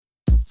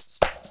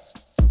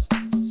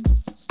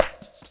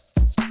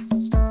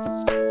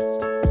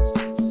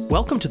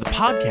Welcome to the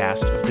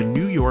podcast of the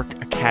New York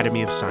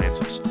Academy of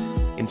Sciences,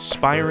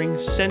 inspiring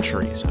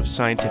centuries of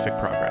scientific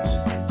progress.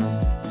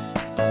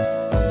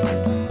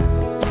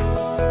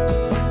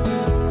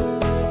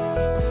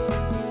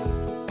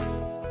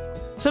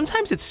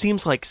 Sometimes it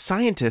seems like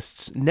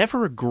scientists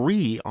never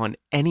agree on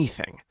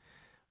anything.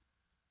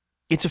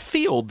 It's a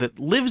field that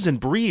lives and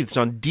breathes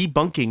on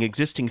debunking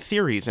existing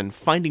theories and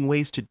finding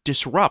ways to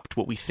disrupt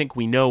what we think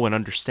we know and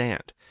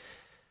understand.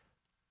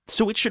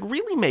 So it should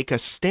really make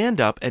us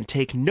stand up and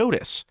take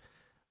notice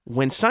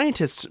when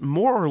scientists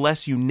more or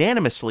less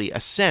unanimously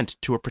assent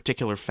to a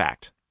particular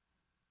fact.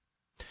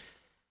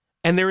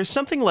 And there is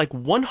something like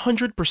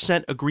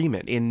 100%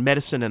 agreement in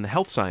medicine and the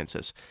health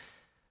sciences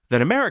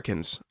that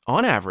Americans,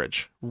 on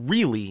average,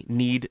 really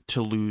need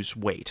to lose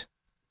weight.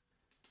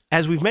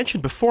 As we've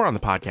mentioned before on the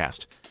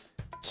podcast,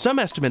 some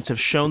estimates have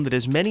shown that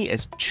as many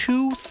as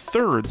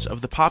 2/3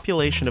 of the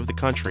population of the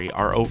country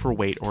are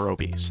overweight or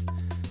obese.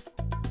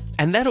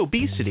 And that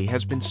obesity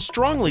has been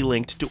strongly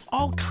linked to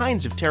all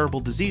kinds of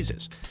terrible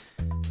diseases,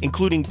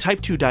 including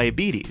type 2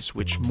 diabetes,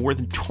 which more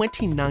than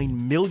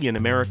 29 million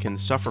Americans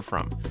suffer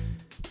from,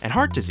 and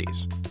heart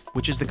disease,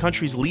 which is the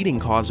country's leading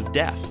cause of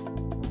death.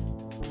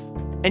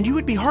 And you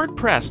would be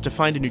hard-pressed to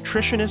find a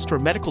nutritionist or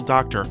medical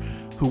doctor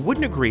who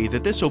wouldn't agree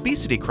that this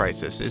obesity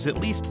crisis is at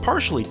least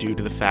partially due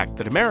to the fact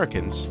that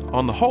Americans,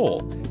 on the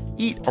whole,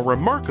 eat a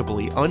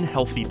remarkably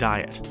unhealthy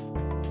diet.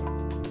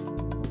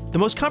 The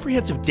most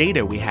comprehensive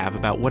data we have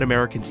about what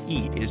Americans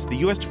eat is the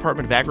U.S.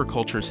 Department of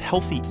Agriculture's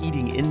Healthy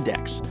Eating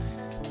Index,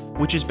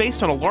 which is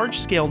based on a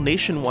large-scale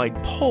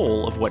nationwide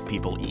poll of what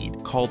people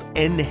eat called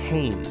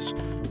NHANES,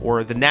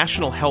 or the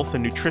National Health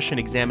and Nutrition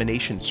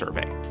Examination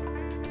Survey.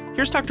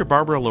 Here's Dr.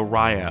 Barbara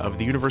Laraya of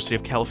the University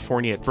of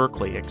California at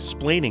Berkeley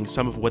explaining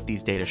some of what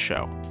these data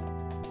show.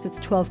 It's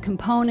 12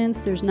 components.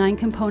 There's 9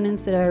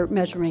 components that are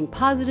measuring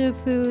positive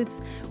foods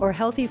or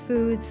healthy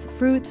foods,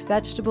 fruits,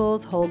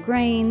 vegetables, whole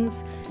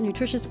grains,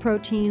 nutritious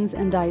proteins,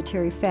 and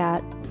dietary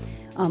fat,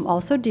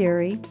 also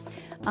dairy.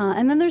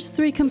 And then there's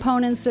 3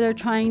 components that are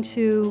trying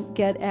to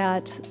get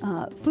at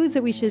foods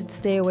that we should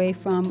stay away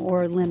from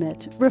or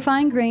limit: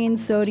 refined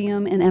grains,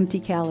 sodium, and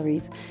empty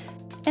calories.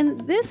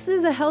 And this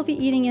is a healthy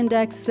eating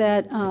index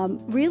that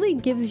really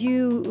gives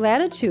you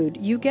latitude.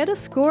 You get a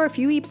score. If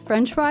you eat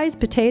French fries,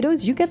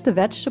 potatoes, you get the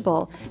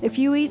vegetable. If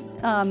you eat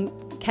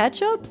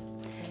ketchup,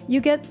 you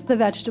get the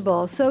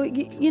vegetable. So,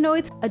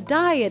 it's a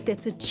diet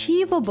that's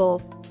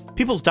achievable.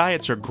 People's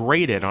diets are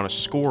graded on a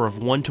score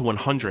of 1 to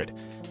 100,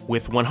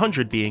 with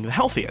 100 being the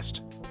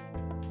healthiest.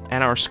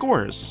 And our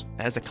scores,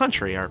 as a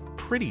country, are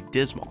pretty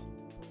dismal.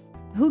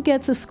 Who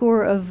gets a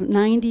score of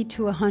 90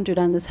 to 100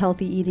 on this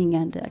healthy eating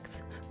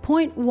index?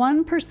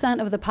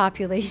 0.1% of the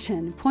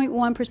population,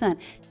 0.1%.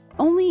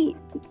 Only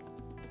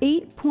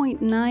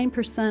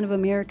 8.9% of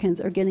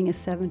Americans are getting a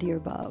 70 or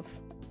above.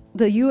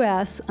 The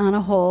U.S., on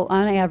a whole,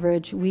 on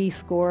average, we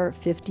score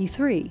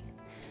 53.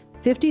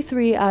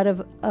 53 out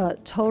of a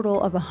total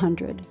of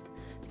 100.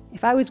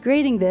 If I was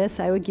grading this,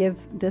 I would give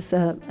this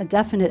a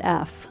definite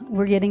F.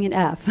 We're getting an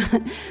F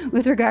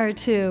with regard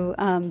to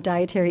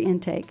dietary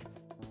intake.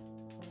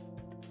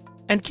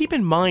 And keep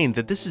in mind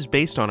that this is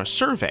based on a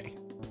survey,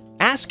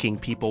 asking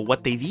people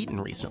what they've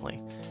eaten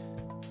recently.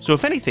 So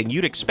if anything,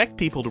 you'd expect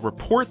people to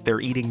report they're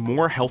eating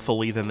more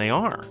healthily than they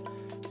are.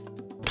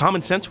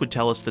 Common sense would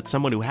tell us that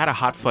someone who had a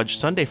hot fudge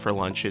sundae for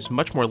lunch is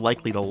much more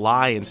likely to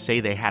lie and say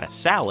they had a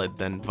salad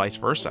than vice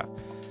versa.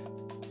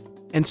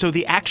 And so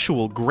the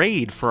actual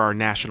grade for our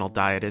national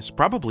diet is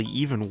probably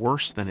even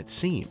worse than it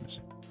seems.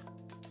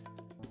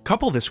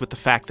 Couple this with the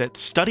fact that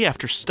study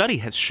after study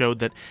has showed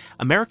that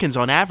Americans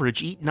on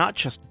average eat not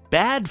just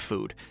bad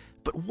food,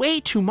 but way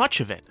too much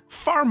of it,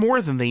 far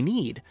more than they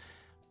need.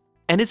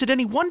 And is it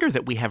any wonder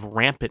that we have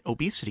rampant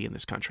obesity in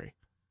this country?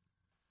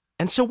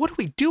 And so what do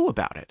we do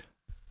about it?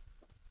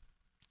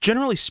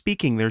 Generally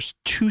speaking, there's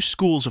 2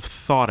 schools of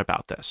thought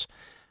about this.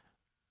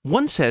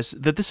 One says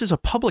that this is a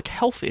public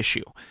health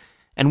issue,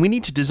 and we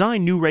need to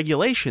design new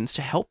regulations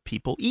to help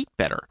people eat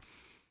better.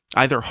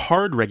 Either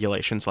hard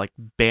regulations like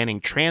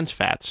banning trans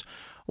fats,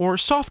 or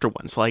softer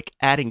ones like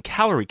adding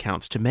calorie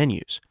counts to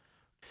menus.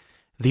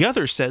 The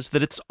other says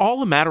that it's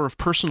all a matter of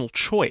personal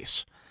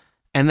choice,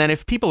 and that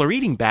if people are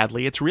eating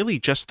badly, it's really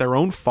just their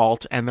own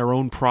fault and their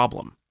own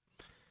problem.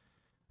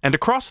 And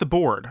across the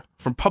board,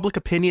 from public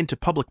opinion to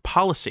public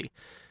policy,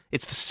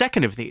 it's the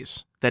second of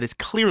these that has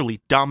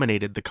clearly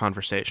dominated the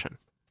conversation.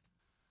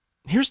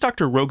 Here's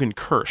Dr. Rogan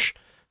Kirsch,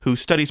 who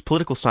studies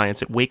political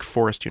science at Wake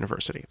Forest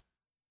University.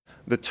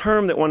 The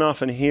term that one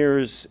often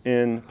hears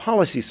in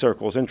policy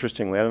circles,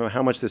 interestingly, I don't know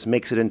how much this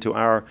makes it into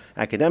our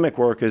academic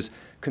work, is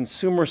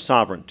consumer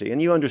sovereignty.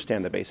 And you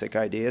understand the basic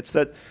idea. It's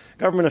that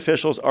government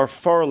officials are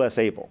far less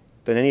able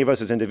than any of us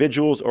as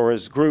individuals or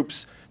as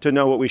groups to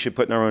know what we should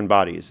put in our own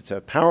bodies. It's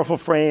a powerful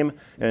frame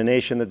in a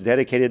nation that's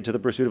dedicated to the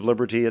pursuit of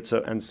liberty,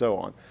 and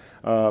so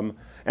on.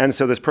 And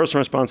so this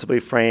personal responsibility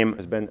frame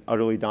has been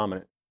utterly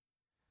dominant.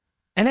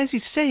 And as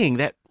he's saying,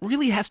 that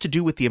really has to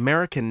do with the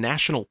American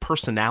national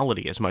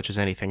personality as much as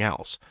anything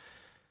else.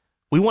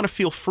 We want to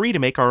feel free to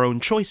make our own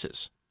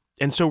choices.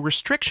 And so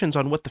restrictions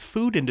on what the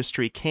food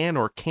industry can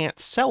or can't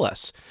sell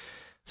us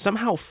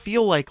somehow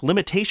feel like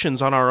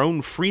limitations on our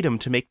own freedom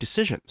to make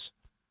decisions.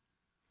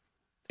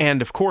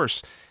 And of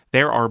course,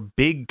 there are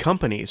big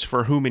companies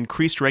for whom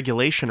increased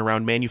regulation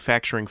around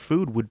manufacturing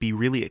food would be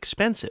really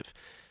expensive.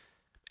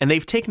 And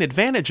they've taken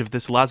advantage of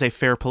this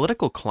laissez-faire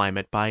political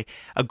climate by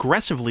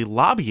aggressively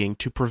lobbying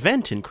to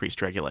prevent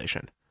increased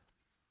regulation.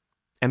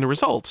 And the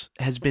result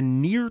has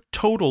been near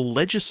total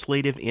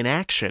legislative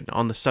inaction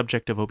on the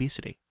subject of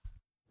obesity.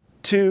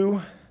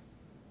 2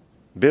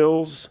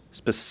 bills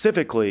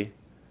specifically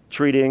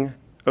treating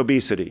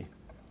obesity.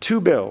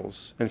 2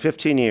 bills in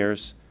 15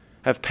 years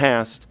have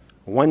passed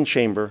one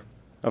chamber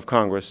of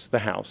Congress, the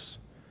House.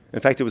 In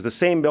fact, it was the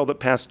same bill that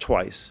passed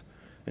twice,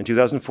 in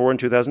 2004 and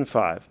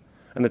 2005.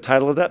 And the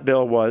title of that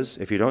bill was,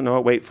 if you don't know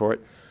it, wait for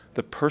it,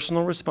 the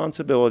Personal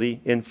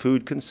Responsibility in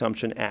Food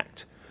Consumption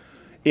Act.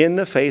 In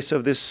the face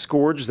of this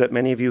scourge that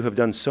many of you have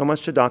done so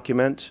much to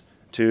document,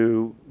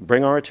 to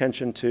bring our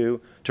attention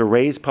to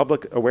raise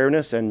public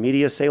awareness and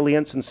media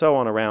salience and so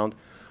on around,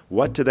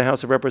 what did the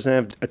House of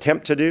Representatives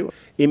attempt to do?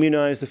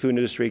 Immunize the food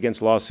industry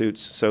against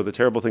lawsuits so the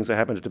terrible things that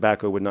happen to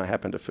tobacco would not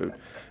happen to food.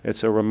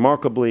 It's a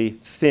remarkably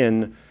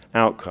thin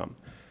outcome.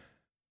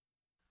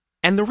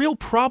 And the real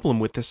problem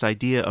with this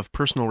idea of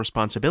personal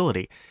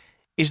responsibility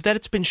is that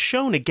it's been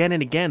shown again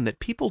and again that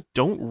people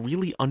don't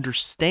really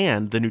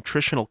understand the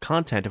nutritional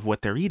content of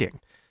what they're eating.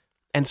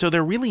 And so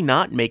they're really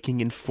not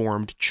making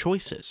informed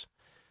choices.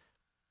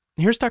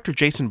 Here's Dr.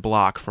 Jason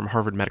Block from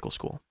Harvard Medical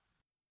School.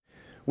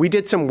 We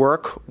did some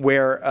work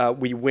where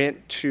we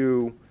went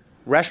to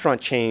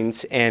restaurant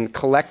chains and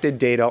collected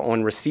data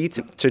on receipts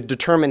to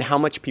determine how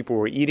much people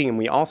were eating. And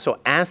we also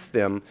asked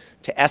them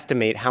to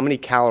estimate how many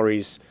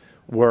calories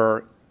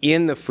were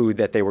in the food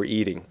that they were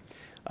eating.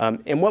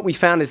 And what we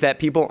found is that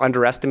people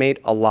underestimate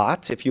a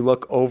lot. If you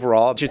look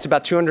overall, it's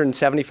about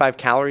 275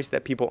 calories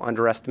that people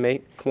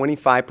underestimate.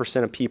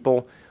 25% of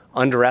people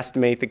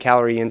underestimate the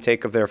calorie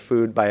intake of their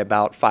food by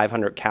about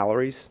 500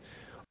 calories.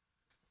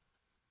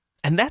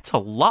 And that's a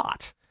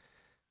lot.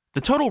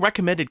 The total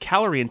recommended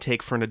calorie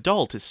intake for an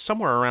adult is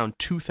somewhere around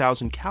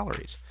 2,000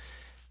 calories.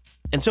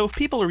 And so if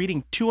people are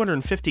eating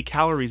 250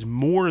 calories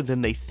more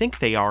than they think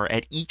they are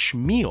at each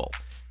meal,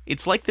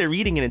 it's like they're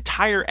eating an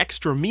entire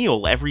extra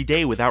meal every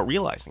day without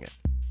realizing it.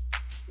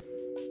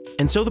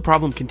 And so the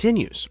problem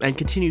continues, and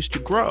continues to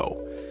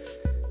grow,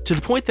 to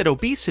the point that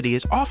obesity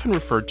is often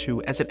referred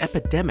to as an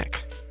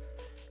epidemic.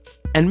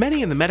 And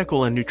many in the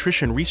medical and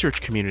nutrition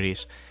research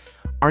communities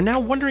are now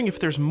wondering if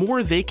there's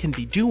more they can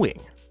be doing,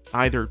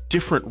 either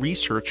different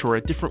research or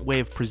a different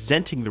way of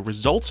presenting the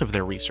results of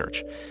their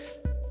research,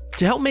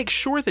 to help make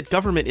sure that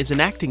government is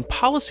enacting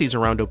policies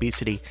around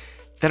obesity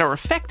that are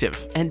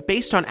effective and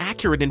based on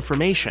accurate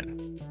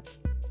information.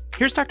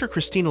 Here's Dr.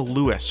 Christina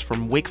Lewis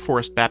from Wake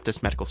Forest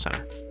Baptist Medical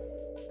Center.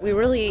 We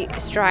really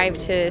strive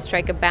to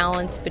strike a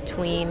balance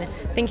between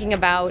thinking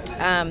about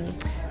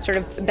sort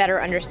of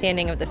better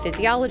understanding of the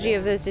physiology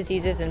of those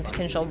diseases and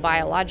potential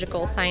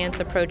biological science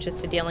approaches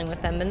to dealing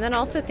with them, and then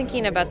also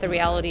thinking about the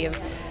reality of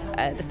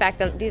the fact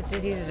that these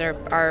diseases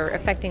are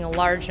affecting a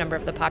large number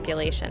of the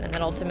population, and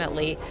that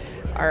ultimately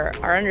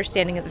our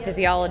understanding of the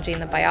physiology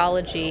and the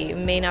biology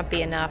may not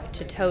be enough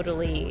to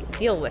totally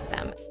deal with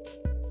them.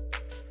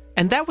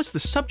 And that was the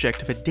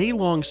subject of a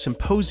day-long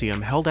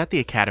symposium held at the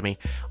Academy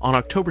on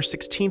October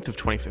 16th of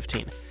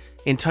 2015,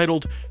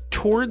 entitled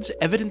Towards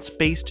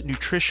Evidence-Based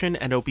Nutrition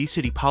and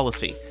Obesity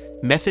Policy,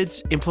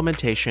 Methods,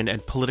 Implementation,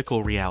 and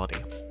Political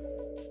Reality.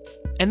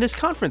 And this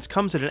conference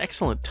comes at an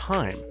excellent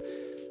time.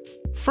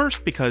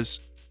 First, because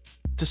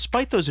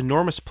despite those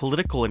enormous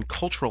political and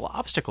cultural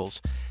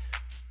obstacles,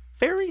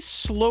 very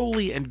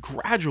slowly and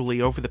gradually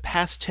over the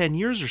past 10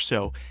 years or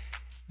so,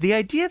 the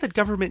idea that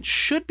government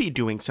should be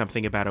doing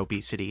something about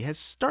obesity has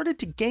started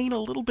to gain a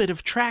little bit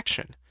of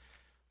traction.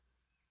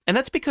 And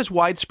that's because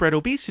widespread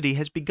obesity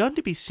has begun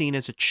to be seen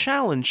as a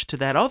challenge to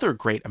that other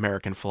great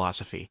American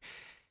philosophy,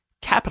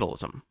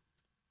 capitalism.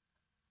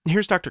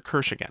 Here's Dr.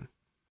 Kirsch again.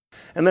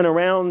 And then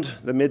around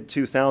the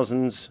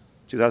mid-2000s,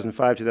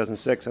 2005,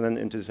 2006, and then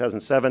into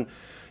 2007,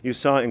 you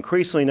saw an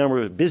increasingly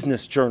number of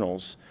business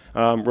journals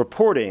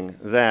reporting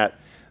that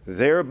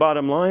their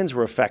bottom lines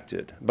were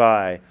affected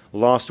by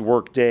lost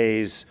work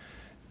days,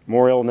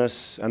 more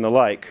illness, and the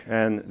like.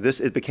 And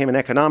it became an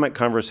economic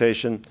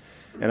conversation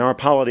in our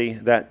polity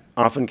that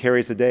often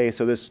carries the day.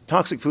 So this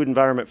toxic food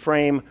environment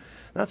frame,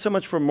 not so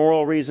much for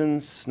moral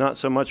reasons, not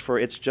so much for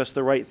it's just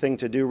the right thing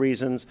to do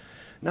reasons,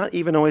 not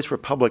even always for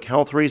public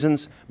health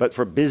reasons, but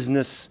for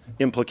business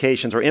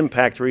implications or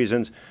impact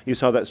reasons, you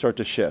saw that start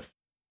to shift.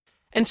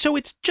 And so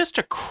it's just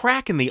a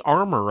crack in the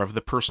armor of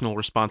the personal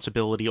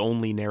responsibility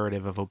only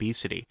narrative of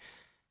obesity.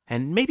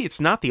 And maybe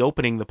it's not the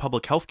opening the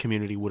public health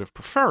community would have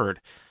preferred,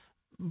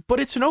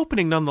 but it's an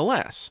opening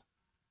nonetheless.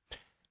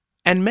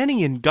 And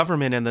many in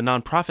government and the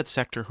nonprofit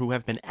sector who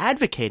have been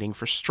advocating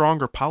for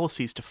stronger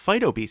policies to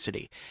fight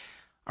obesity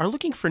are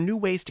looking for new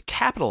ways to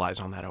capitalize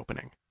on that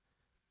opening.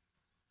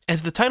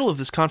 As the title of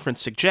this conference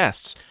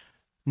suggests,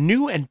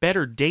 new and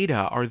better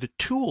data are the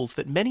tools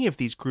that many of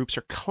these groups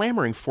are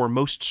clamoring for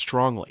most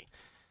strongly.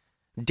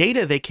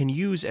 data they can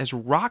use as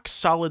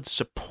rock-solid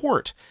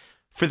support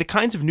for the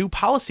kinds of new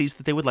policies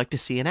that they would like to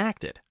see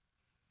enacted.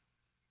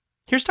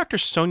 Here's Dr.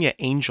 Sonia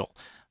Angel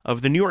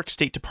of the New York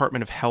State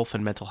Department of Health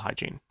and Mental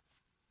Hygiene.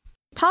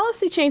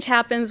 Policy change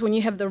happens when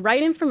you have the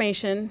right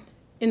information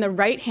in the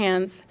right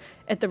hands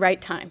at the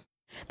right time.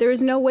 There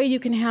is no way you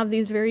can have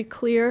these very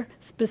clear,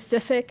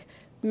 specific,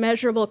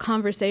 measurable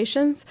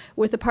conversations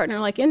with a partner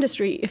like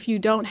industry if you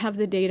don't have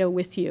the data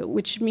with you,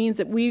 which means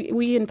that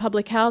we in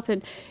public health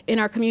and in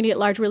our community at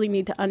large really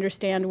need to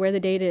understand where the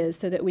data is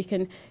so that we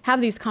can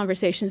have these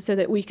conversations, so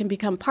that we can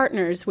become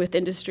partners with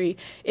industry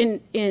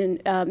in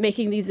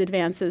making these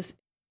advances.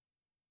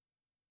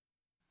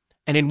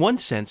 And in one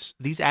sense,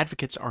 these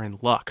advocates are in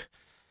luck.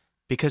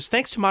 Because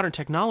thanks to modern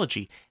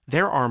technology,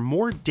 there are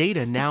more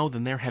data now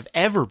than there have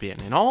ever been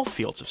in all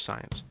fields of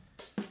science.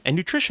 And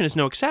nutrition is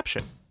no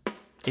exception,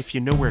 if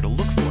you know where to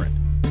look for it.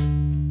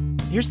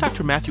 Here's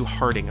Dr. Matthew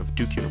Harding of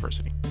Duke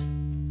University.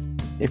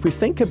 If we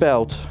think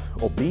about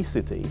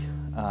obesity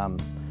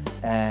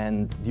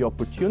and the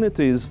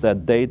opportunities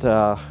that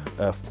data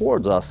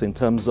affords us in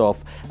terms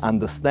of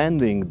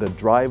understanding the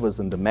drivers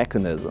and the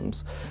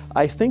mechanisms,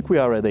 I think we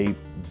are at a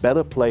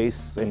better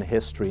place in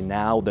history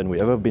now than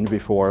we've ever been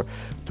before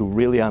to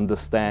really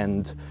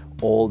understand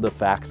all the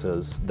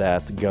factors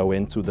that go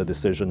into the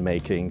decision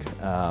making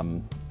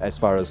as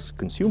far as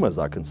consumers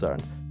are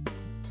concerned.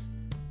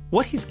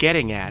 What he's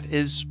getting at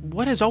is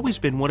what has always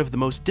been one of the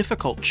most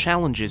difficult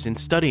challenges in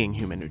studying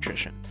human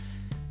nutrition,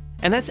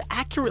 and that's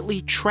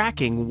accurately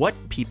tracking what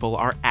people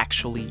are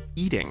actually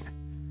eating.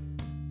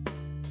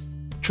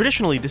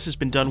 Traditionally, this has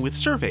been done with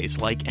surveys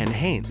like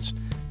NHANES,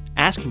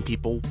 asking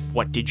people,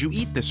 what did you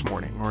eat this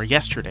morning, or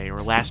yesterday,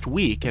 or last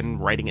week, and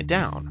writing it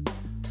down.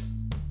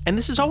 And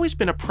this has always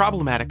been a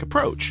problematic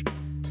approach,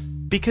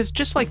 because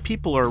just like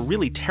people are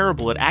really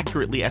terrible at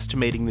accurately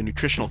estimating the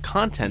nutritional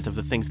content of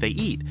the things they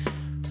eat,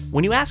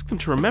 when you ask them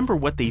to remember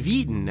what they've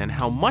eaten and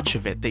how much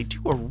of it, they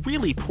do a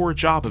really poor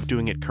job of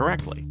doing it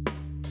correctly.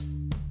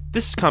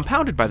 This is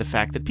compounded by the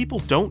fact that people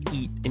don't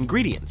eat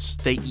ingredients,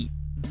 they eat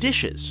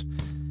dishes.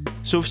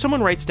 So if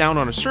someone writes down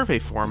on a survey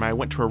form, I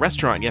went to a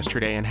restaurant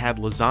yesterday and had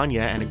lasagna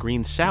and a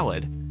green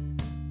salad,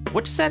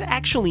 what does that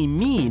actually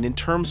mean in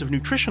terms of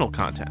nutritional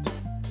content?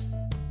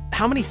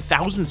 How many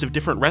thousands of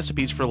different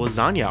recipes for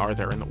lasagna are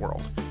there in the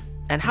world?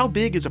 And how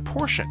big is a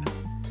portion?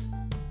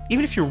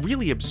 Even if you're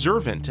really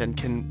observant and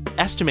can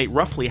estimate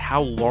roughly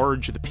how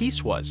large the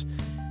piece was,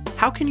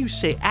 how can you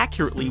say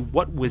accurately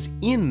what was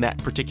in that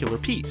particular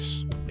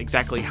piece?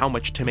 Exactly how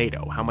much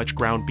tomato, how much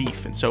ground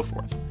beef, and so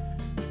forth.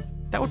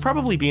 That would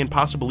probably be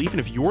impossible even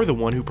if you're the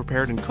one who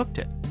prepared and cooked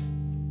it.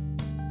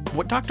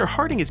 What Dr.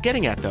 Harding is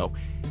getting at, though,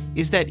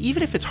 is that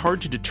even if it's hard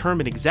to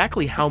determine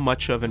exactly how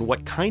much of and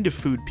what kind of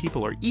food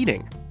people are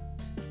eating,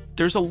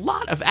 there's a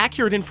lot of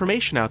accurate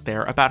information out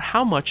there about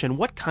how much and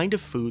what kind of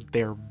food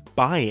they're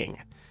buying.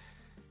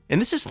 And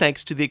this is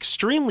thanks to the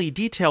extremely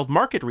detailed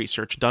market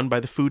research done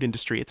by the food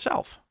industry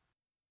itself.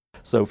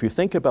 So if you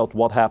think about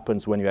what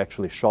happens when you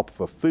actually shop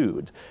for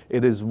food,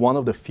 it is one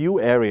of the few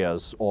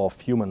areas of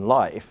human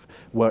life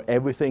where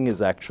everything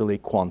is actually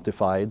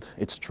quantified,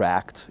 it's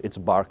tracked, it's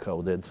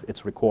barcoded,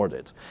 it's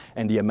recorded.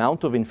 And the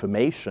amount of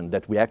information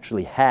that we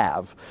actually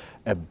have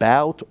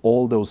about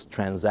all those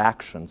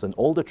transactions and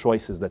all the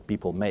choices that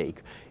people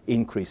make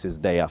increases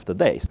day after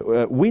day.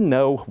 So, we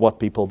know what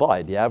people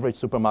buy. The average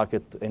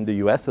supermarket in the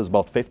US has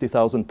about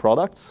 50,000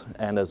 products,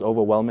 and as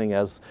overwhelming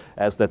as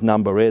that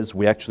number is,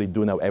 we actually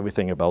do know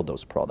everything about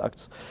those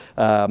products.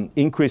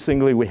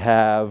 Increasingly, we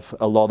have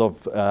a lot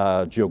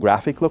of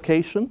geographic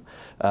location,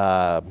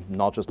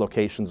 not just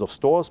locations of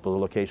stores, but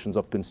locations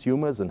of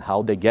consumers and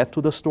how they get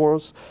to the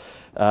stores.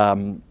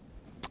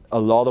 A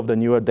lot of the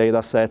newer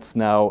data sets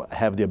now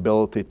have the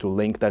ability to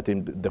link that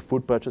in the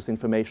food purchase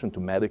information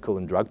to medical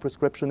and drug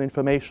prescription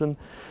information.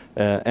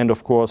 And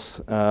of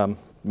course,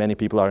 many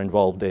people are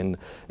involved in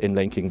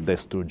linking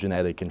this to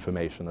genetic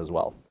information as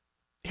well.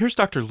 Here's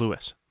Dr.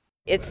 Lewis.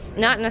 It's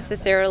not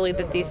necessarily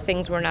that these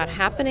things were not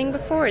happening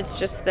before, it's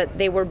just that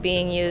they were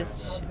being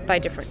used by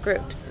different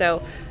groups.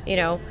 So,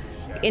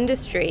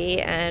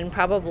 industry and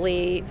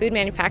probably food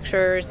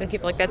manufacturers and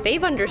people like that,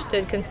 they've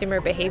understood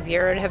consumer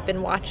behavior and have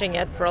been watching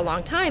it for a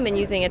long time and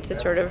using it to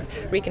sort of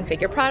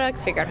reconfigure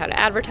products, figure out how to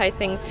advertise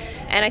things.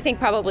 And I think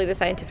probably the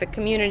scientific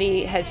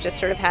community has just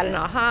sort of had an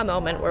aha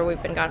moment where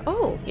we've been gone,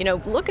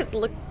 look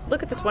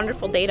at this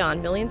wonderful data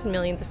on millions and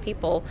millions of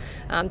people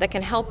that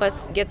can help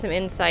us get some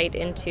insight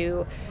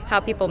into how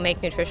people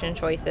make nutrition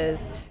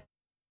choices.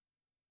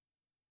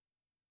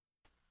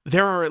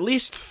 There are at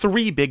least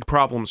 3 big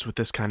problems with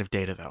this kind of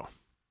data, though.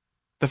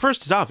 The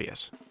first is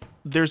obvious.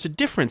 There's a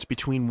difference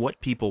between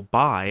what people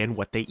buy and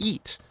what they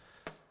eat.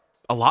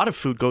 A lot of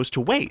food goes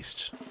to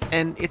waste,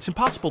 and it's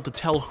impossible to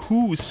tell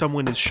who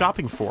someone is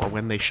shopping for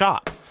when they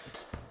shop.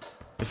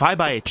 If I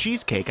buy a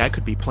cheesecake, I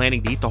could be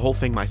planning to eat the whole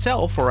thing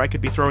myself, or I could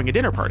be throwing a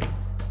dinner party.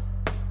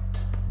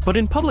 But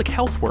in public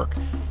health work,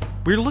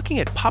 we're looking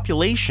at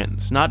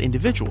populations, not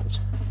individuals.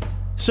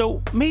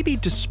 So maybe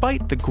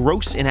despite the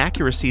gross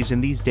inaccuracies in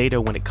these data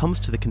when it comes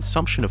to the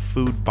consumption of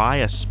food by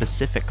a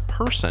specific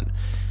person,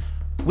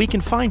 we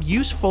can find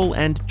useful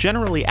and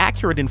generally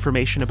accurate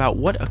information about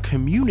what a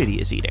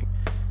community is eating,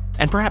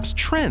 and perhaps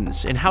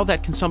trends in how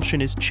that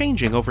consumption is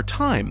changing over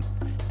time,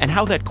 and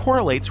how that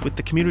correlates with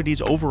the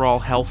community's overall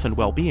health and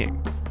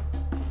well-being.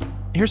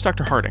 Here's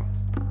Dr. Harding.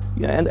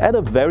 Yeah, and at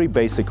a very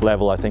basic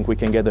level, I think we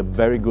can get a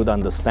very good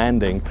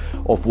understanding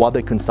of what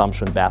the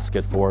consumption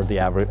basket for the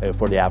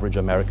average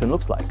American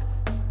looks like.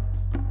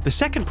 The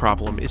second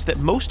problem is that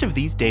most of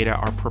these data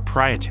are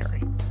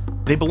proprietary.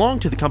 They belong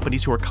to the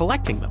companies who are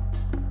collecting them,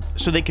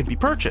 so they can be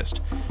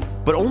purchased,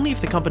 but only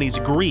if the companies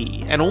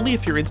agree and only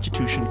if your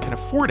institution can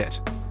afford it.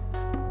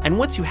 And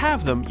once you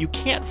have them, you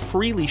can't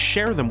freely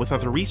share them with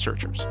other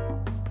researchers.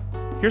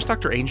 Here's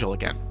Dr. Angel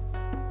again.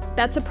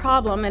 That's a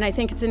problem, and I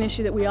think it's an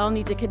issue that we all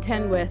need to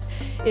contend with,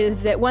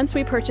 is that once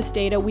we purchase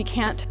data, we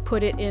can't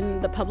put it in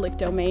the public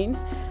domain,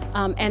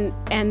 and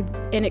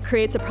it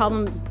creates a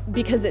problem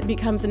because it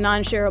becomes a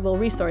non-shareable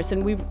resource,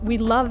 and we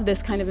love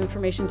this kind of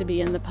information to be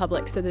in the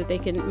public so that they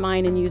can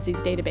mine and use these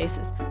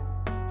databases.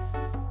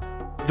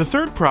 The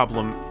third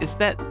problem is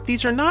that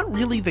these are not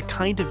really the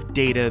kind of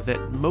data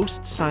that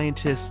most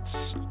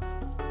scientists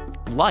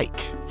like,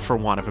 for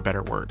want of a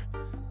better word.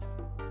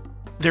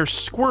 They're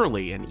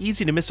squirrely and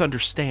easy to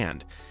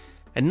misunderstand,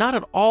 and not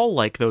at all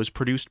like those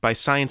produced by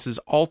science's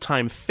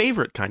all-time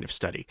favorite kind of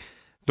study,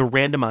 the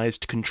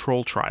randomized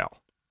control trial.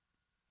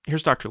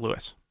 Here's Dr.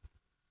 Lewis.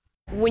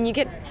 When you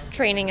get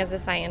training as a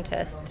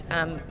scientist,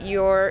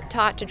 you're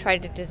taught to try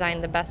to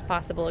design the best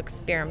possible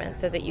experiment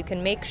so that you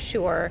can make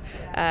sure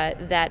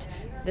that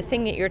the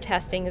thing that you're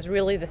testing is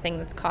really the thing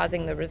that's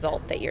causing the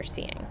result that you're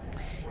seeing.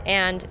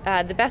 And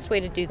the best way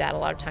to do that a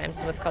lot of times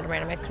is what's called a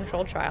randomized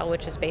control trial,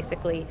 which is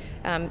basically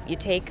you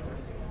take,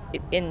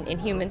 in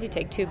humans, you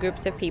take two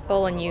groups of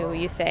people and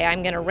you say,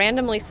 I'm going to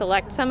randomly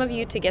select some of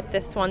you to get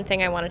this one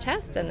thing I want to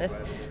test, and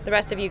the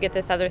rest of you get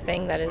this other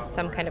thing that is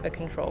some kind of a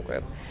control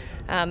group.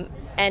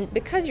 And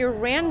because you're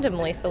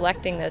randomly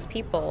selecting those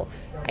people,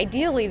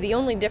 ideally the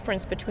only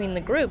difference between the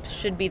groups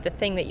should be the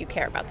thing that you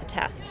care about, the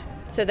test.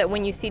 So that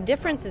when you see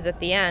differences at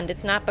the end,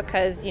 it's not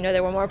because,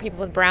 there were more people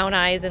with brown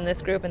eyes in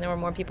this group and there were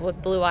more people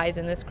with blue eyes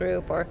in this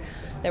group, or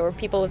there were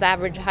people with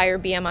average higher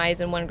BMIs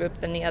in one group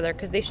than the other,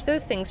 because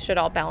those things should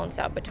all balance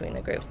out between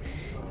the groups.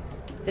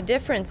 The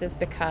difference is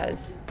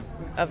because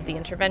of the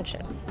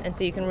intervention, and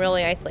so you can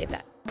really isolate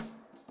that.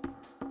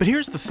 But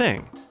here's the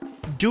thing.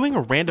 Doing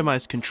a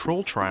randomized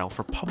control trial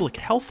for public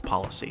health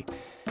policy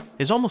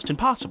is almost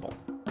impossible.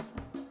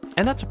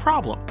 And that's a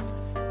problem.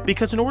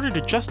 Because in order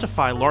to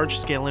justify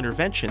large-scale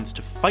interventions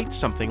to fight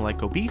something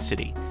like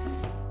obesity,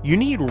 you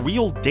need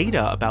real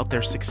data about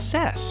their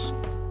success.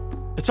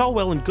 It's all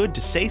well and good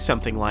to say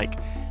something like,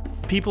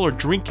 people are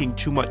drinking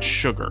too much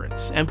sugar,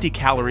 it's empty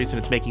calories and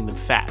it's making them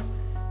fat.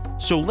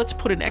 So let's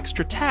put an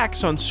extra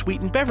tax on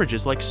sweetened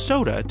beverages like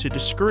soda to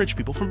discourage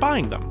people from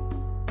buying them.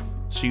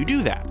 So you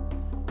do that.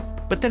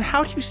 But then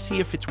how do you see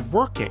if it's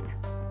working?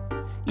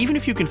 Even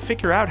if you can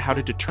figure out how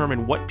to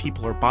determine what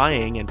people are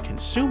buying and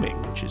consuming,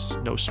 which is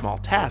no small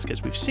task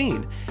as we've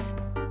seen,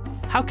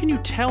 how can you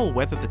tell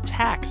whether the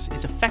tax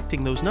is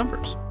affecting those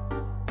numbers?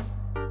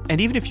 And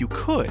even if you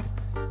could,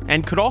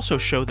 and could also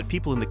show that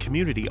people in the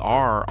community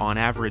are, on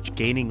average,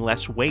 gaining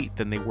less weight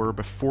than they were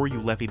before you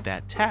levied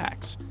that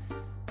tax,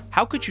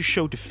 how could you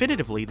show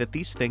definitively that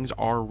these things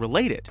are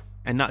related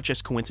and not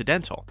just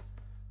coincidental?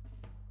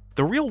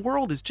 The real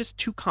world is just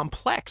too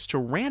complex to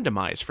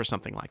randomize for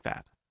something like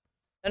that.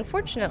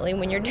 Unfortunately,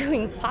 when you're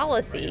doing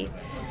policy,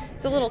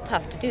 it's a little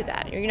tough to do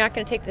that. You're not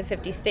going to take the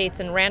 50 states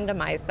and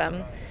randomize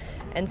them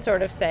and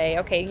sort of say,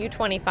 okay, you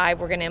 25,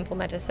 we're going to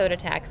implement a soda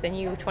tax, and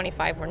you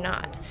 25, we're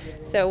not.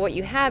 So what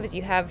you have is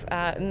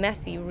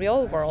messy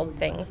real-world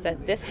things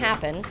that this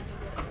happened,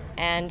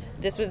 and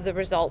this was the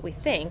result we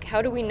think.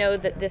 How do we know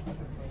that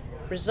this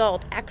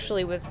result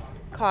actually was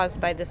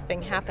caused by this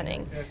thing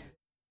happening?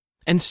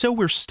 And so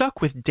we're stuck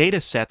with data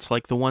sets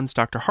like the ones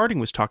Dr. Harding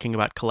was talking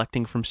about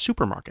collecting from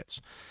supermarkets.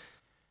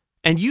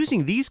 And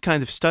using these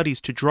kinds of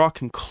studies to draw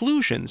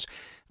conclusions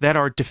that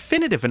are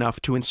definitive enough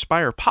to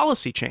inspire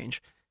policy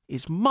change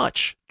is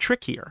much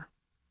trickier.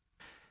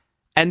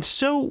 And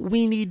so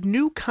we need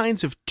new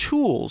kinds of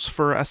tools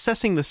for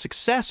assessing the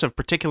success of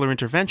particular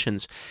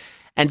interventions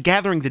and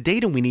gathering the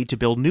data we need to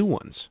build new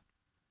ones.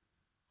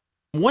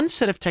 One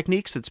set of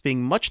techniques that's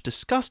being much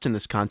discussed in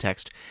this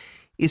context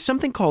is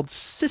something called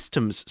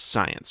systems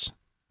science.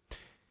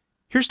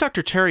 Here's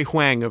Dr. Terry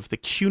Huang of the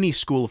CUNY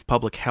School of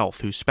Public Health,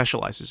 who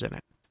specializes in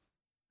it.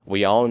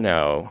 We all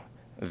know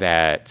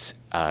that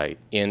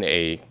in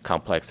a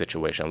complex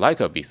situation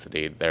like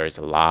obesity, there's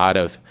a lot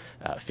of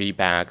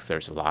feedbacks,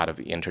 there's a lot of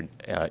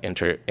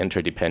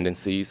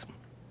interdependencies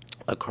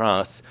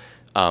across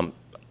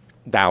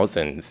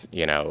thousands,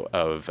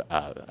 of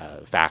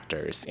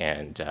factors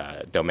and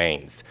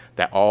domains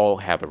that all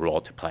have a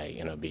role to play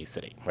in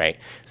obesity, right?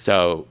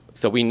 So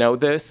we know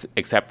this,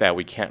 except that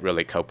we can't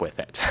really cope with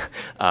it.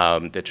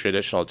 The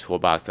traditional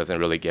toolbox doesn't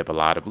really give a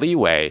lot of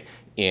leeway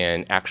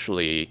in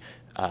actually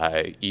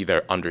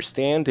either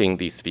understanding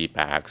these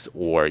feedbacks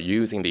or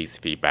using these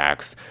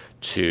feedbacks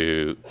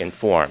to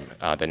inform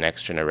the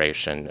next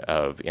generation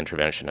of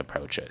intervention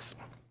approaches.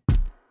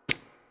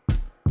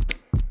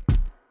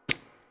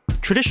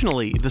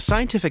 Traditionally, the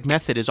scientific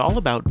method is all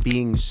about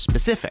being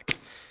specific.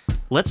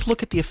 Let's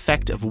look at the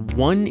effect of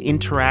one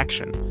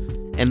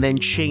interaction and then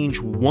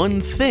change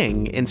one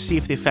thing and see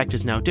if the effect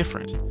is now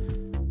different.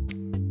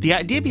 The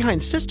idea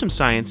behind system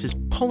science is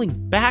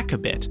pulling back a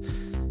bit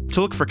to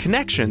look for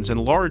connections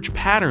and large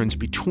patterns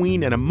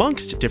between and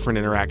amongst different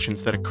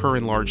interactions that occur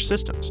in large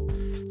systems.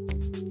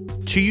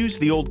 To use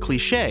the old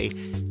cliche,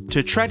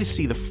 to try to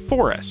see the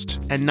forest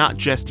and not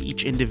just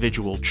each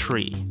individual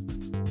tree.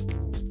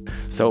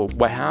 So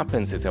what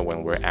happens is that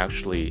when we're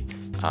actually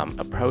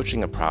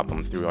approaching a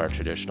problem through our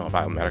traditional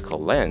biomedical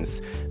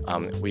lens,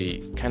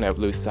 we kind of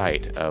lose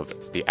sight of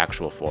the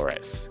actual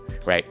forest,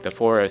 right? The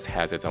forest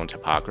has its own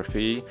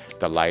topography,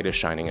 the light is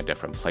shining in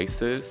different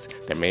places,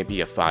 there may be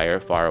a fire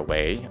far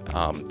away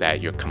that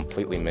you're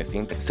completely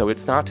missing. So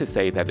it's not to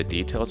say that the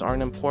details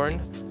aren't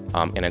important,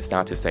 and it's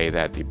not to say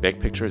that the big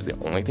picture is the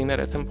only thing that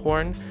is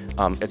important.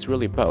 It's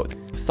really both.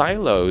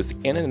 Silos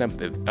in and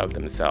of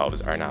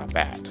themselves are not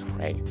bad,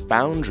 right?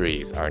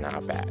 Boundaries are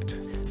not bad.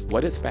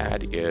 What is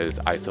bad is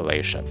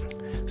isolation.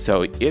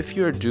 So if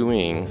you're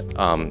doing,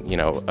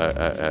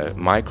 a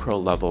micro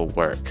level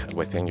work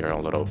within your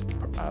own little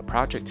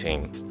project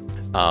team,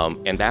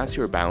 and that's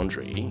your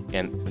boundary,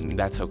 and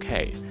that's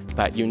okay.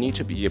 But you need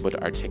to be able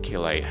to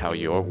articulate how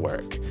your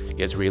work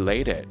is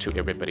related to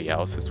everybody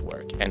else's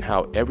work and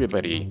how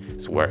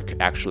everybody's work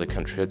actually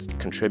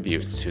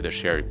contributes to the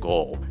shared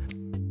goal.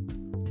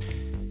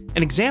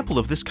 An example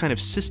of this kind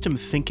of system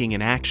thinking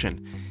in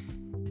action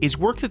is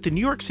work that the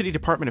New York City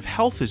Department of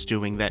Health is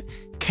doing that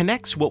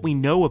connects what we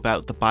know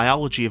about the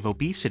biology of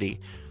obesity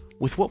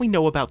with what we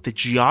know about the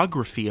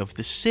geography of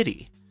the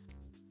city.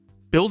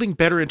 Building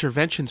better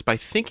interventions by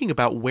thinking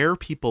about where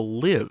people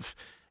live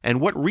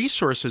and what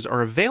resources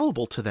are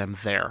available to them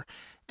there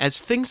as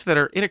things that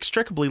are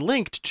inextricably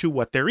linked to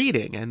what they're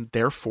eating and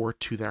therefore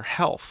to their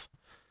health.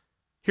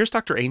 Here's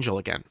Dr. Angel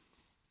again.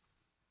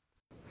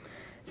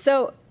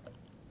 So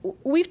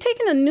we've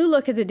taken a new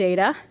look at the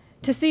data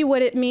to see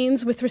what it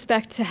means with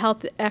respect to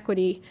health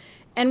equity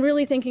and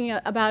really thinking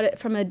about it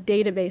from a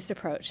database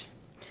approach.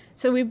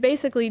 So we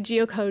basically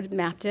geocode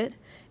mapped it,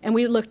 and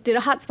we did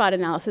a hotspot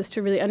analysis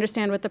to really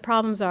understand what the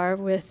problems are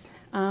with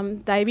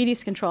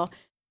diabetes control.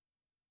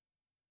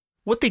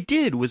 What they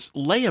did was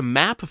lay a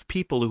map of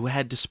people who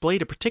had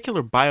displayed a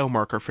particular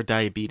biomarker for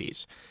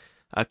diabetes,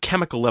 a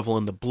chemical level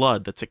in the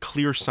blood that's a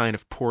clear sign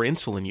of poor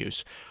insulin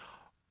use,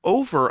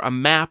 over a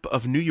map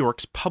of New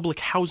York's public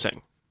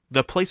housing,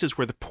 the places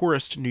where the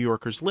poorest New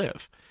Yorkers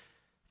live.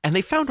 And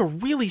they found a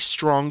really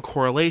strong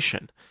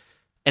correlation,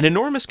 an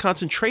enormous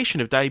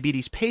concentration of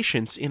diabetes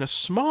patients in a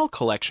small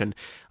collection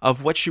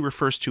of what she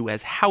refers to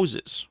as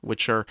houses,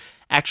 which are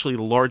actually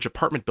the large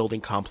apartment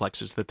building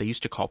complexes that they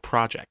used to call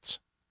projects.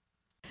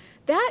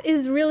 That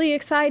is really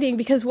exciting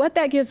because what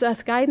that gives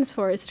us guidance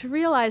for is to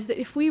realize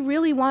that if we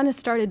really want to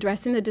start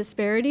addressing the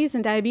disparities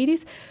in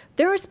diabetes,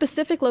 there are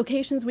specific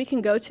locations we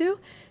can go to.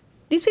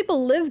 These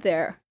people live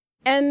there.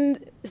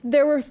 And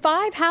there were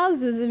 5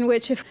 houses in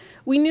which if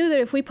we knew that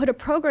if we put a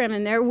program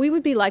in there, we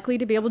would be likely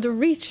to be able to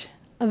reach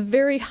a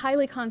very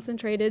highly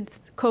concentrated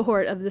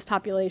cohort of this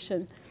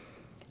population.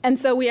 And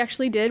so we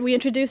actually did. We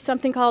introduced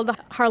something called the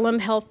Harlem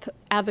Health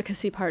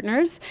Advocacy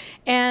Partners,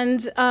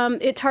 and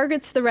it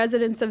targets the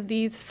residents of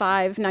these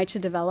 5 NYCHA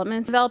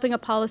developments, developing a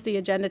policy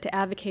agenda to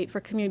advocate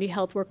for community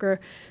health worker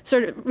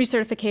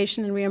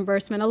recertification and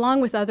reimbursement,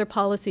 along with other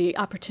policy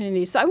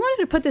opportunities. So I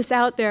wanted to put this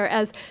out there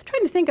as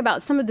trying to think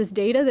about some of this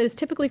data that is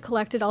typically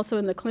collected also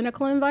in the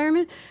clinical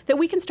environment that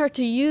we can start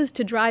to use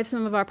to drive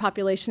some of our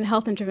population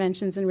health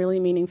interventions in really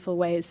meaningful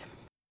ways.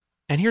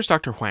 And here's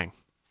Dr. Huang.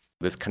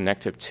 This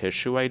connective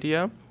tissue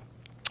idea,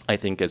 I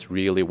think, is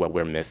really what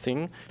we're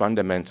missing.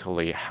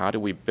 Fundamentally, how do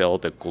we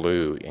build the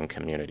glue in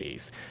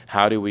communities?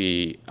 How do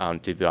we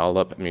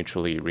develop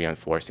mutually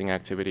reinforcing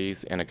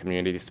activities in a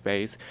community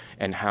space?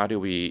 And how do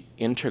we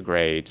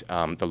integrate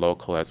the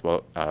local as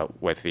well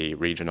with the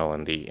regional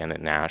and the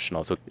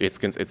national? So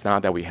it's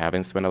not that we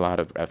haven't spent a lot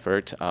of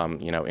effort,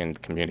 in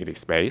community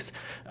space,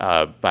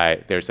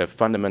 but there's a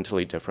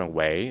fundamentally different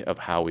way of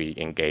how we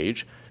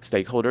engage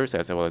stakeholders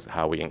as well as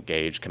how we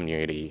engage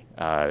community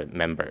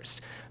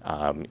members.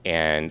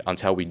 And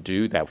until we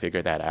do that,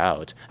 figure that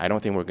out, I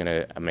don't think we're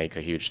going to make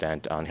a huge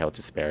dent on health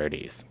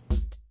disparities.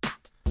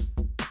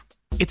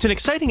 It's an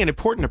exciting and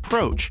important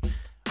approach,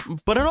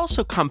 but it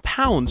also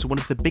compounds one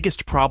of the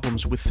biggest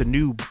problems with the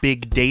new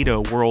big data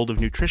world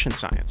of nutrition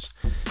science,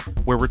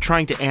 where we're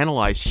trying to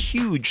analyze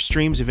huge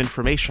streams of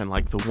information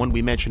like the one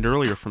we mentioned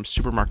earlier from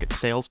supermarket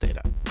sales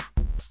data.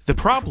 The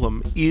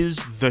problem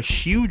is the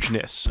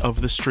hugeness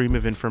of the stream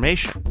of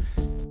information.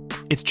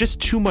 It's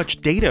just too much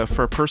data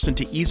for a person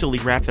to easily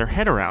wrap their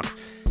head around,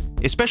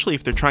 especially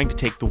if they're trying to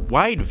take the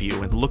wide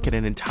view and look at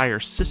an entire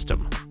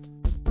system.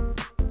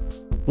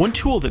 One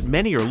tool that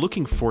many are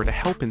looking for to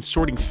help in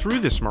sorting through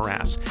this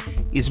morass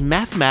is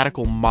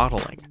mathematical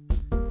modeling.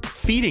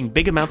 Feeding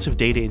big amounts of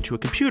data into a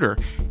computer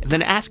and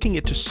then asking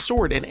it to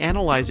sort and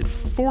analyze it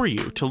for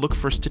you to look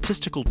for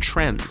statistical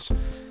trends,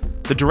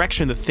 the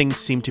direction that things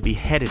seem to be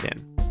headed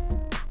in.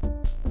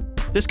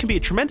 This can be a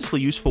tremendously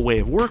useful way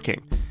of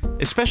working,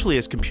 especially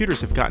as computers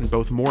have gotten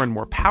both more and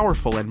more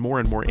powerful and more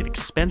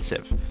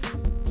inexpensive,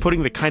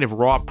 putting the kind of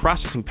raw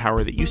processing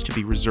power that used to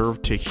be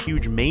reserved to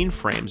huge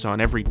mainframes on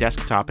every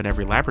desktop in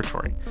every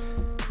laboratory.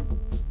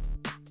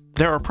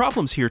 There are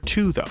problems here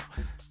too, though.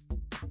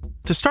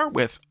 To start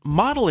with,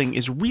 modeling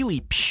is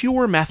really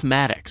pure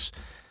mathematics,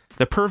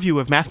 the purview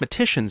of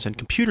mathematicians and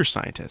computer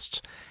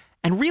scientists,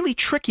 and really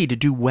tricky to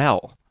do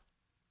well.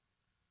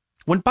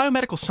 When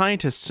biomedical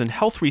scientists and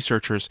health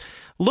researchers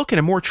look at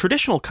a more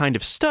traditional kind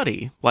of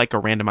study, like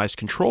a randomized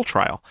control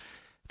trial,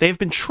 they have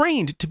been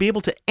trained to be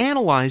able to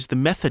analyze the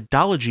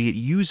methodology it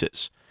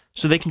uses,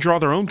 so they can draw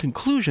their own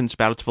conclusions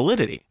about its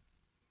validity.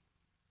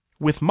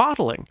 With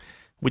modeling,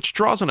 which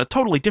draws on a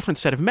totally different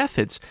set of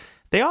methods,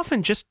 they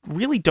often just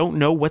really don't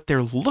know what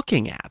they're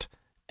looking at,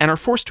 and are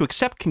forced to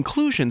accept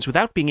conclusions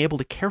without being able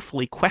to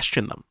carefully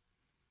question them.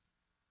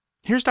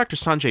 Here's Dr.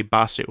 Sanjay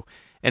Basu,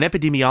 an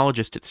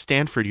epidemiologist at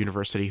Stanford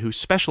University who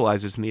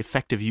specializes in the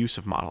effective use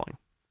of modeling.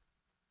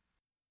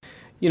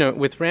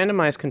 With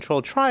randomized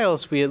controlled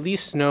trials, we at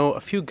least know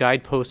a few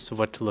guideposts of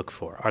what to look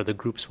for. Are the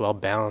groups well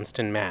balanced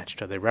and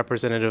matched? Are they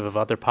representative of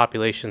other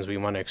populations we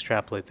want to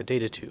extrapolate the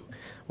data to?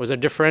 Was there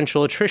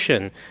differential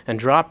attrition and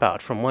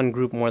dropout from one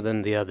group more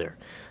than the other?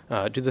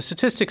 Do the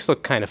statistics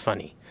look kind of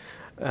funny?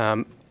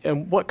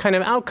 And what kind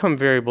of outcome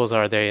variables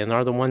are they, and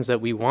are the ones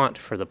that we want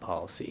for the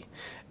policy?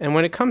 And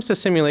when it comes to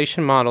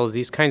simulation models,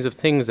 these kinds of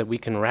things that we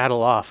can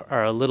rattle off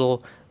are a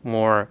little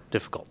more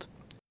difficult.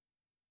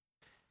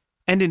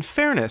 And in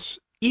fairness,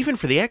 even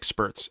for the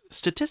experts,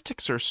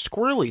 statistics are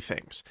squirrely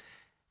things,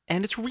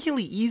 and it's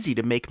really easy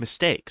to make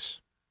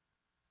mistakes.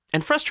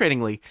 And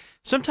frustratingly,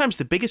 sometimes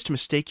the biggest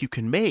mistake you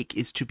can make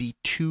is to be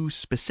too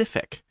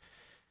specific.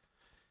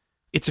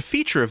 It's a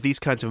feature of these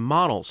kinds of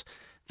models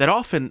that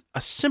often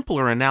a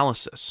simpler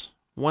analysis,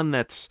 one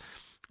that's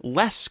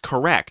less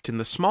correct in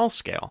the small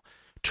scale,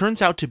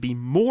 turns out to be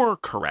more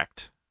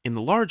correct in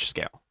the large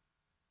scale.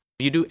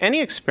 You do any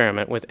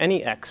experiment with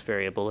any X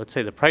variable, let's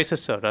say the price of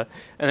soda,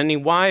 and any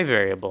Y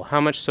variable,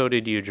 how much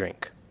soda do you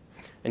drink?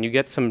 And you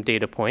get some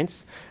data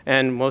points,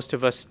 and most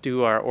of us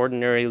do our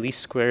ordinary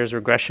least squares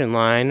regression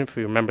line, if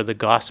you remember the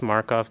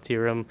Gauss-Markov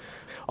theorem,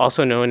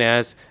 also known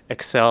as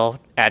Excel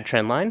add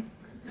trend line,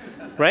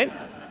 right?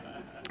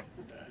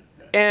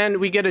 And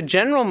we get a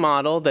general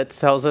model that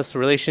tells us the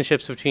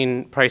relationships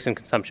between price and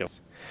consumption.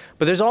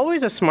 But there's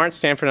always a smart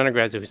Stanford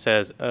undergraduate who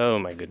says, oh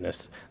my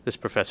goodness, this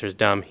professor's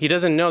dumb. He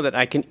doesn't know that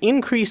I can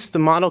increase the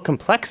model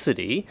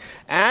complexity,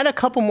 add a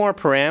couple more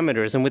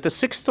parameters, and with a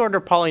sixth order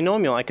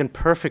polynomial, I can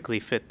perfectly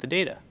fit the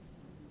data.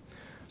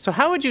 So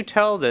how would you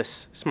tell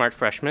this smart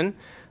freshman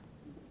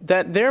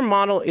that their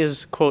model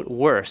is, quote,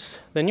 worse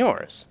than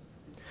yours?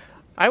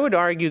 I would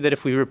argue that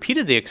if we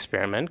repeated the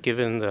experiment,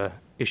 given the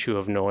issue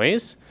of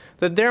noise,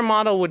 that their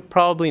model would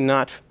probably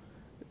not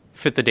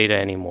fit the data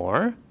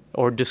anymore,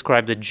 or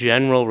describe the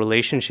general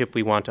relationship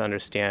we want to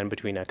understand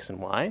between X and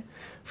Y.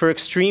 For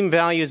extreme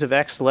values of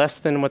X less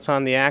than what's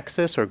on the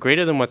axis or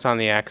greater than what's on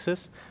the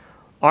axis,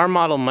 our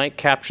model might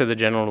capture the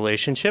general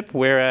relationship,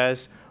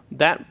 whereas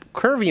that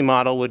curvy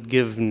model would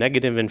give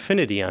negative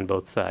infinity on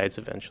both sides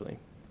eventually.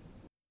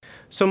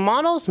 So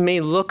models may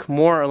look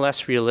more or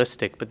less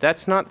realistic, but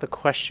that's not the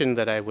question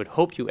that I would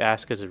hope you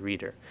ask as a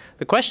reader.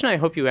 The question I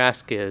hope you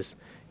ask is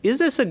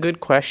this a good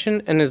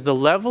question, and is the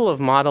level of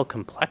model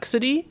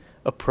complexity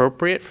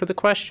appropriate for the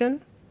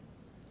question?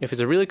 If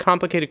it's a really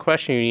complicated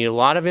question, you need a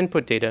lot of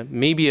input data,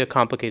 maybe a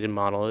complicated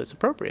model is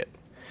appropriate.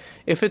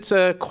 If it's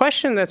a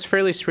question that's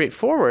fairly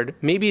straightforward,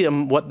 maybe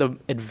what the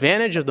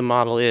advantage of the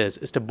model is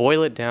to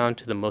boil it down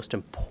to the most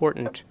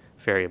important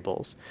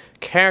variables,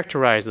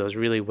 characterize those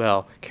really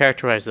well,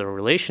 characterize the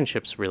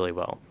relationships really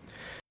well.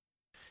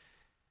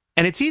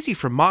 And it's easy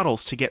for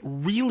models to get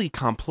really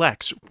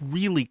complex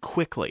really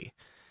quickly.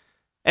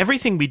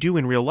 Everything we do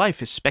in real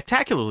life is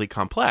spectacularly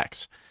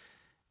complex.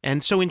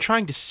 And so in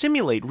trying to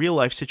simulate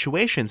real-life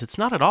situations, it's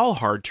not at all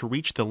hard to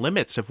reach the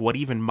limits of what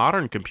even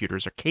modern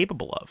computers are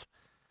capable of.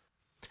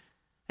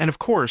 And of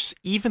course,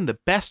 even the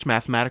best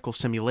mathematical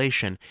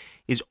simulation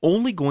is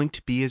only going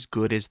to be as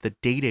good as the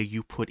data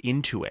you put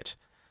into it.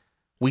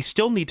 We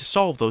still need to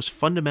solve those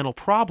fundamental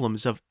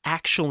problems of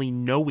actually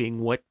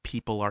knowing what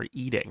people are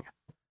eating.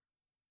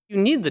 You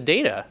need the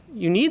data.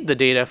 You need the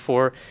data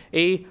for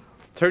a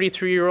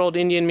 33-year-old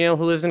Indian male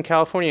who lives in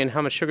California and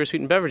how much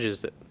sugar-sweetened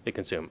beverages that they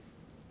consume.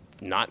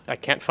 I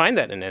can't find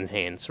that in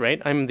NHANES,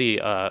 right? I'm the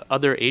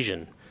other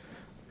Asian.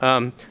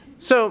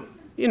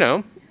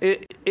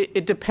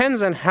 It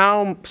depends on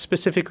how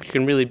specific you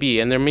can really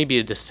be, and there may be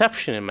a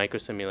deception in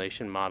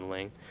microsimulation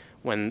modeling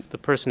when the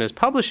person is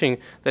publishing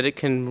that it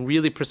can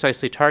really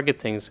precisely target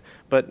things,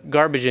 but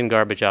garbage in,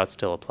 garbage out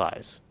still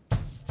applies.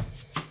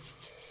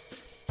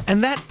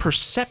 And that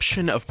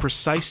perception of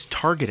precise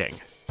targeting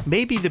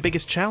may be the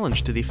biggest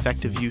challenge to the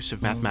effective use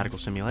of mathematical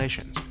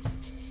simulations.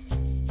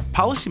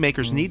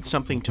 Policymakers need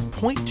something to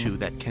point to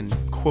that can,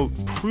 quote,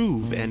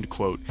 prove, end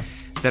quote,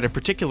 that a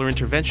particular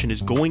intervention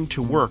is going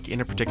to work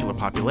in a particular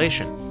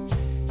population.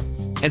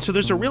 And so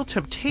there's a real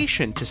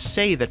temptation to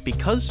say that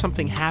because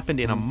something happened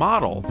in a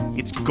model,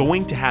 it's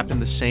going to happen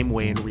the same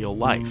way in real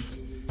life.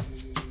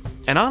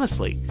 And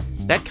honestly,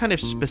 that kind of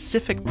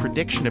specific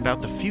prediction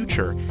about the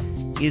future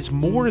is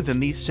more than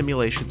these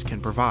simulations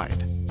can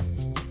provide.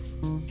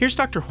 Here's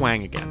Dr.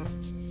 Huang again.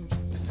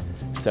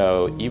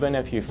 So even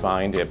if you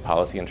find a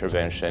policy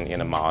intervention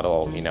in a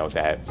model,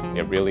 that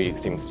it really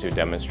seems to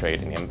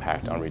demonstrate an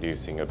impact on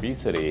reducing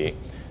obesity,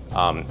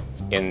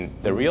 in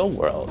the real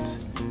world,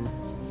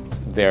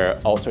 there are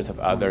all sorts of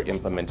other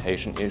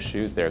implementation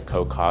issues. There are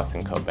co-costs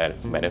and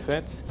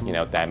co-benefits,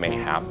 that may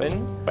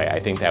happen. But I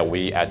think that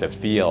we as a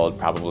field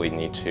probably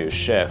need to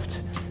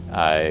shift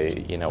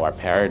our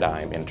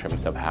paradigm in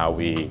terms of how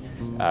we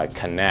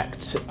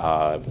connect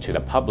to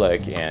the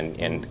public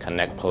and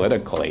connect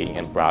politically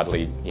in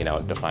broadly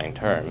defined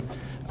term.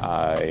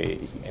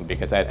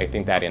 Because I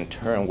think that in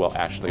turn will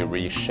actually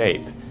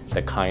reshape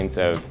the kinds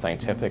of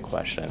scientific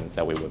questions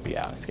that we would be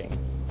asking.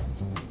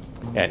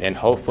 And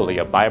hopefully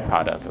a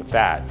byproduct of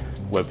that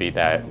would be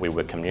that we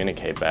would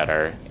communicate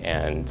better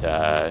and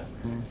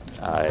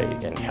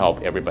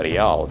help everybody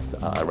else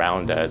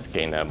around us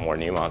gain a more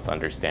nuanced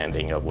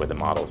understanding of what the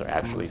models are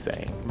actually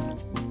saying.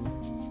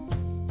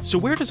 So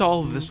where does all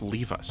of this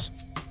leave us?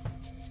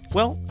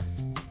 Well,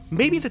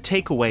 maybe the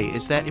takeaway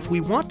is that if we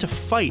want to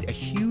fight a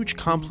huge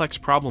complex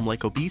problem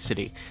like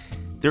obesity,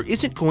 there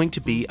isn't going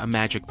to be a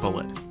magic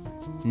bullet.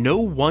 No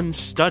one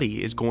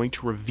study is going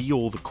to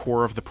reveal the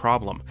core of the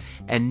problem,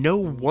 and no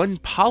one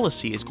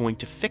policy is going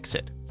to fix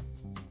it.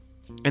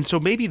 And so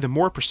maybe the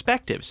more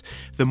perspectives,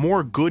 the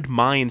more good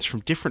minds from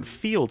different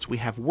fields we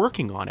have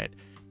working on it,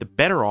 the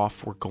better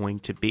off we're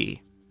going to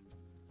be.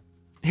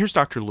 Here's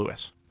Dr.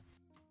 Lewis.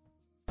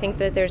 I think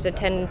that there's a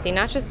tendency,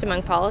 not just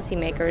among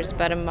policymakers,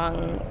 but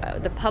among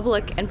the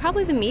public and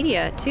probably the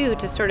media too,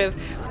 to sort of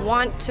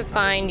want to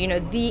find,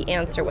 the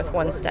answer with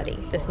one study.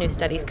 This new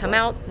study's come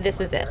out,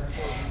 this is it.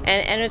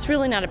 And it's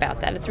really not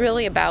about that. It's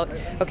really about,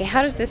 okay,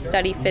 how does this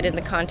study fit in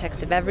the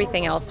context of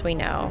everything else we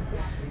know?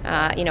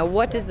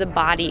 What is the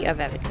body of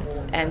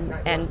evidence?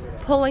 And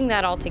pulling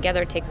that all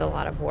together takes a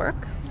lot of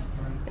work.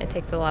 It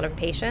takes a lot of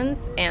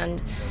patience,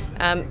 and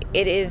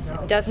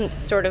it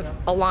doesn't sort of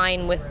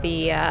align with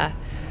the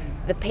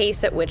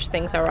pace at which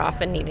things are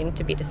often needing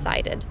to be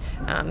decided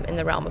in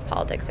the realm of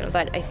politics.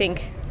 But I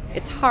think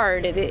it's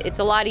hard. It's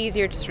a lot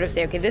easier to sort of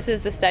say, okay, this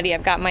is the study,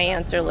 I've got my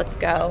answer, let's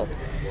go.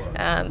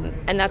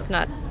 And that's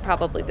not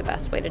probably the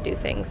best way to do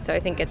things. So I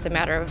think it's a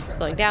matter of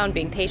slowing down,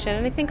 being patient,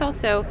 and I think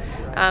also,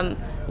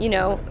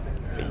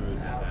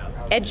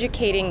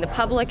 educating the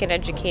public and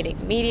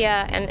educating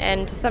media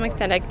and to some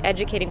extent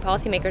educating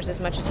policymakers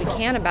as much as we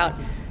can about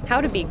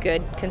how to be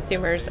good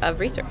consumers of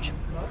research.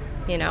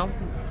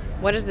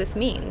 What does this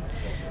mean?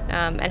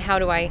 And how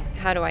do I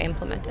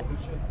implement it?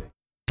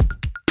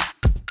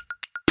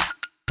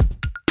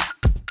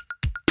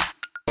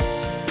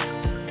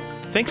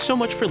 Thanks so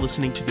much for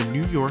listening to the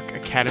New York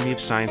Academy of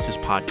Sciences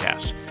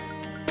podcast.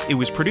 It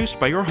was produced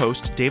by your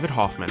host, David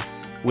Hoffman,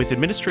 with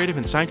administrative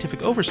and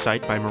scientific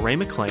oversight by Murray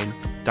McLean,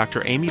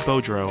 Dr. Amy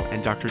Beaudreau,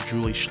 and Dr.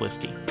 Julie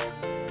Schlisky.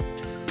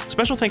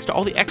 Special thanks to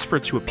all the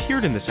experts who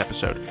appeared in this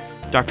episode: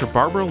 Dr.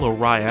 Barbara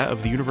Loraya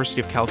of the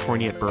University of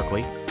California at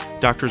Berkeley,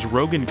 Drs.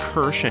 Rogan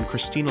Kirsch and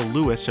Christina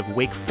Lewis of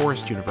Wake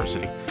Forest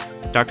University,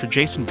 Dr.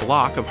 Jason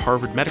Block of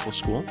Harvard Medical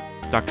School,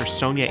 Dr.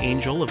 Sonia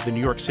Angel of the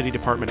New York City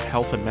Department of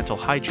Health and Mental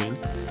Hygiene,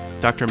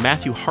 Dr.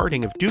 Matthew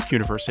Harding of Duke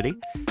University,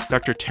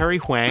 Dr. Terry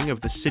Huang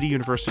of the City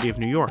University of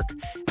New York,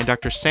 and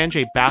Dr.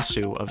 Sanjay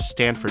Basu of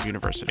Stanford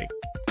University.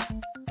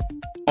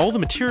 All the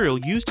material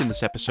used in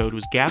this episode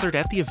was gathered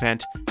at the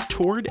event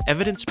Toward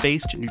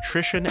Evidence-Based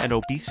Nutrition and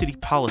Obesity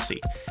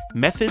Policy,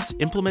 Methods,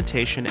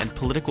 Implementation, and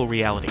Political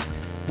Reality,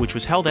 which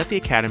was held at the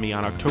Academy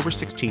on October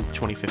 16,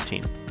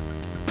 2015.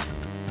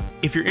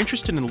 If you're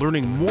interested in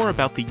learning more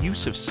about the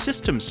use of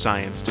systems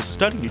science to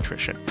study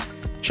nutrition,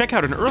 check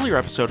out an earlier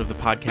episode of the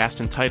podcast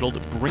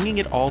entitled Bringing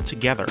It All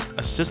Together,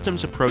 A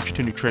Systems Approach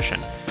to Nutrition,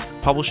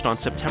 published on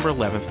September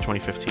 11,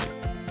 2015.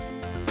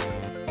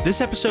 This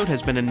episode has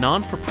been a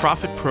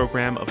non-for-profit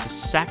program of the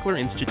Sackler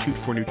Institute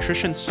for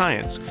Nutrition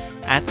Science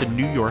at the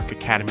New York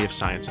Academy of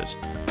Sciences.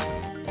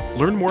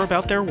 Learn more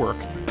about their work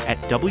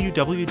at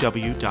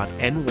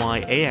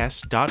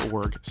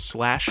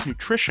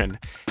www.nyas.org/nutrition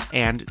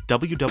and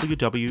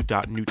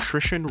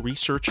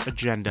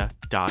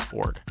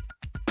www.nutritionresearchagenda.org.